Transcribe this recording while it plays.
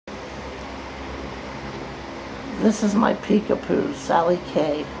This is my Peekapoo, Sally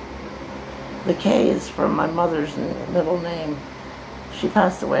K. The K is from my mother's middle name. She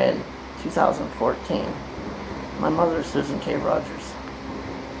passed away in 2014. My mother, Susan K. Rogers.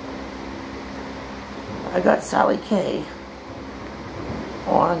 I got Sally K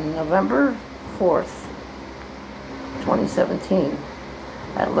on November 4th, 2017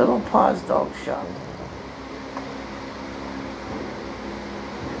 at Little Paws Dog Shop.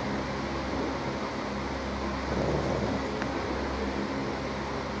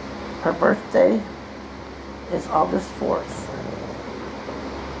 Her birthday is August 4th.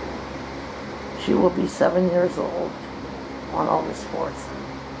 She will be 7 years old on August 4th.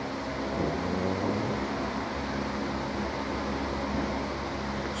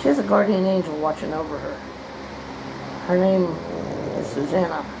 She has a guardian angel watching over her. Her name is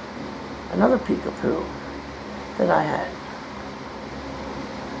Susanna, another Peekapoo that I had.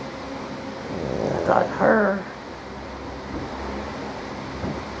 I got her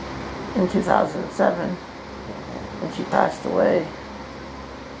in 2007, and she passed away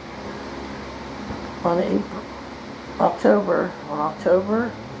on October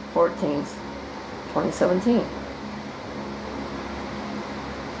 14th, 2017.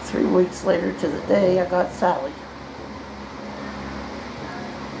 3 weeks later to the day, I got Sally.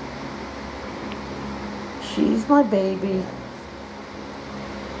 She's my baby.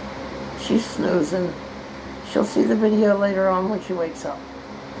 She's snoozing. She'll see the video later on when she wakes up.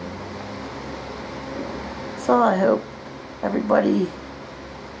 So I hope everybody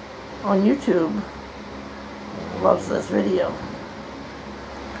on YouTube loves this video.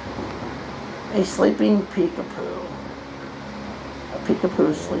 A sleeping Peekapoo. A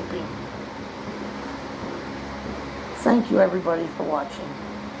Peekapoo sleeping. Thank you everybody for watching.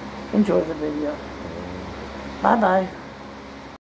 Enjoy the video. Bye bye.